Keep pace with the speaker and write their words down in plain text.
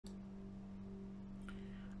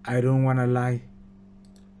I don't wanna lie.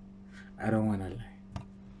 I don't wanna lie.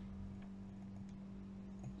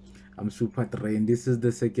 I'm super trained. This is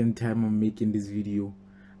the second time I'm making this video.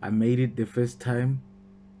 I made it the first time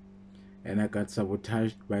and I got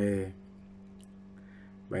sabotaged by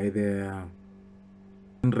the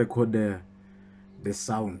record the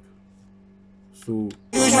sound. So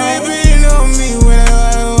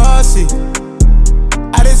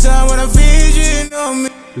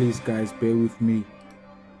please guys, bear with me.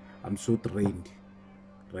 I'm so trained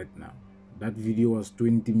right now. That video was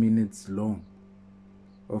 20 minutes long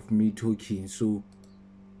of me talking, so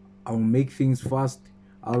I'll make things fast.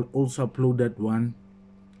 I'll also upload that one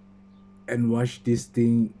and watch this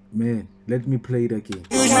thing. Man, let me play it again.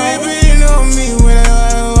 You dripping on me when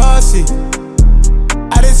I lost it.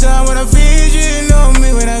 At the time when I fidgeting on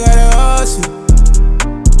me when I got a lost it.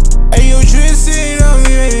 And you drifting on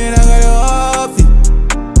me when I got a off it.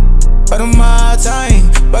 But on my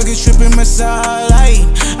time, buckets tripping my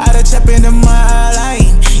sideline. Out of tapping in my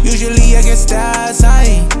line. Usually I get star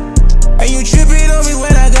sign. And you tripping on me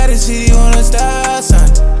when I got a city on a star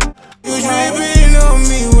sign. You tripping on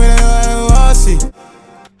me when I lost it.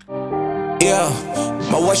 Yeah,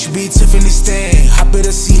 my watch be Tiffany stand. Hop in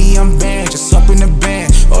the CD, I'm banned. Just hop in the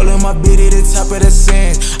band. All of my beat at the top of the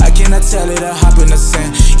sands. I cannot tell it, I hop in the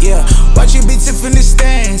sand. Yeah, watch it be Tiffany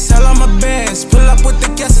stands. Sell all my bands. Pull up with the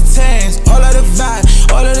gassitans. All of the vibe,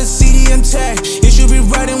 all of the CD intact. You should be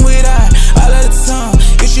riding with I. All of the time,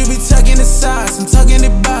 you should be tucking the sides. I'm tucking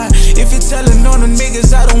it by. If you're telling on the niggas,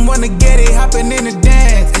 I don't wanna get it. Hopping in the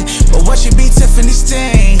dance. But watch it be Tiffany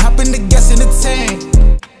stand. Hop in the gas in the tank.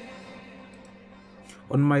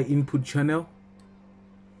 On my input channel,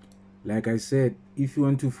 like I said, if you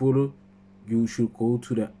want to follow, you should go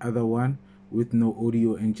to the other one with no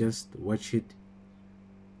audio and just watch it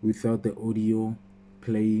without the audio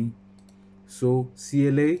playing. So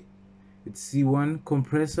CLA, it's C1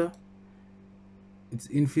 compressor, it's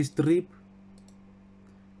Infi strip,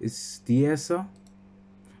 it's Diesa,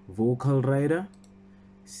 vocal rider,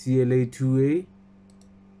 CLA 2A.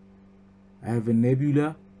 I have a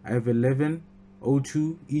Nebula, I have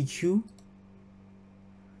 1102 EQ.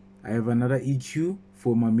 I have another EQ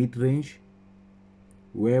for my mid-range,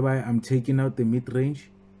 whereby I'm taking out the mid-range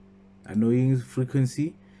annoying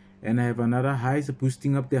frequency, and I have another highs,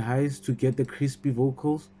 boosting up the highs to get the crispy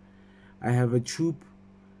vocals. I have a tube,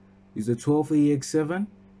 it's a 12AX7,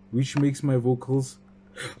 which makes my vocals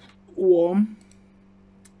warm,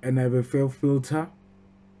 and I have a fail filter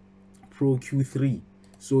Pro Q3.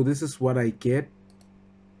 So this is what I get.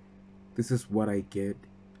 This is what I get.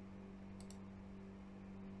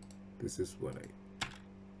 This is what I...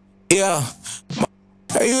 Yeah.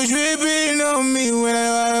 Are you dripping on me when I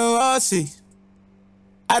got a lost it?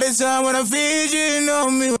 At the time when I fidgeting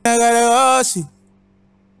on me when I got a lost it.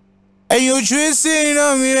 And you drifting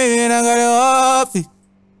on me when I got a off it.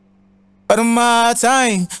 But on my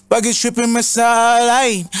time, buckets tripping my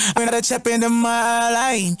sideline. I'm not a chap in my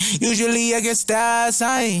line. Usually I get star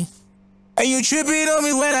sign. And you tripping on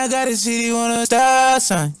me when I got a city on a star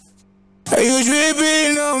sign. Are you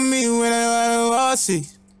tripping on me when I got a lost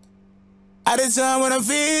it? At the time when I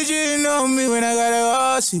fidgeting on me when I got a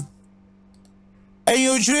lost it. And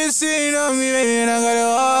you drifting on me when I got a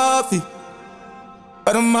off it.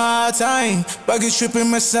 But on my time, buckets tripping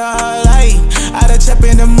my sideline. Out of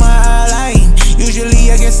tapping in my line.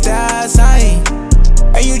 Usually I get star sign.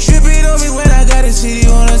 And you tripping on me when I got a city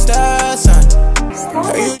on a star sign.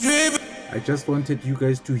 Are you tripping? I just wanted you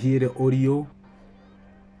guys to hear the audio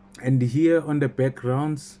and hear on the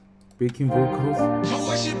backgrounds backing vocals.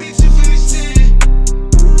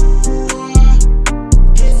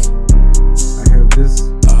 I have this.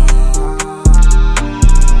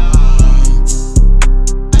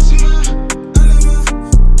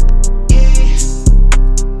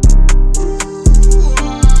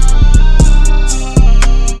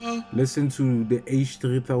 Listen to the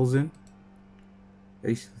H3000.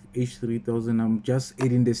 H3000. I'm just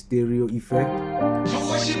adding the stereo effect.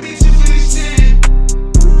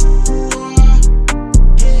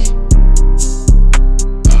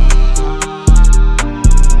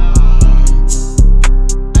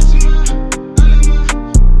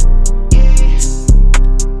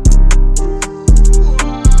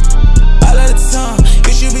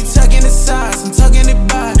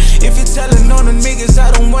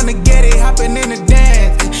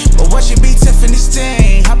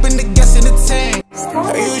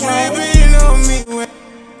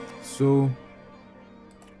 So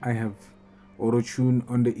I have auto tune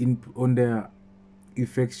on the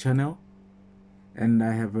effects channel, and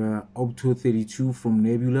I have a Opto 32 from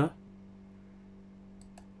Nebula.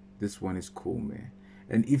 This one is cool, man.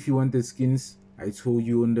 And if you want the skins, I told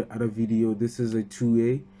you on the other video, this is a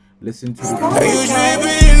 2A. Listen to the Are you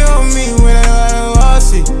tripping on me when I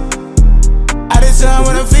lost it? At the time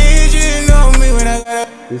when I feed you on me when I got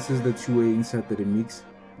it. This is the 2A inside the remix.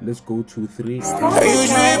 Let's go to 3. Are you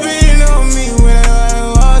tripping on me when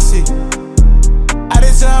I lost it? At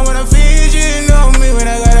the time when I feed you on me when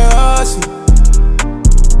I got it lost it.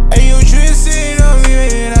 Are you tripping on me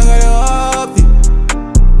when I got it off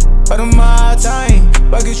it? But on my time,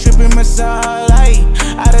 buckets tripping my starlight.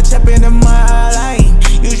 Out of tapping in my line.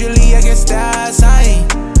 Usually I get star sign.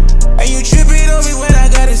 Are you tripping on me when I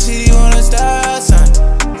got a city on a star sign?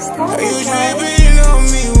 Are you tripping on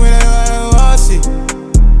me when I lost it?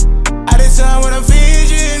 At the time when I'm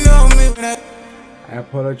feeding on me when I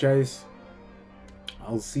apologize.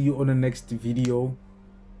 I'll see you on the next video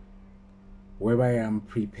whereby I am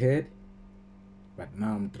prepared, but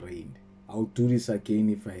now I'm drained. I'll do this again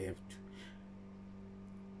if I have to.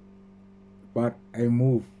 But I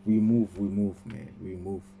move, we move, man, we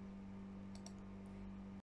move.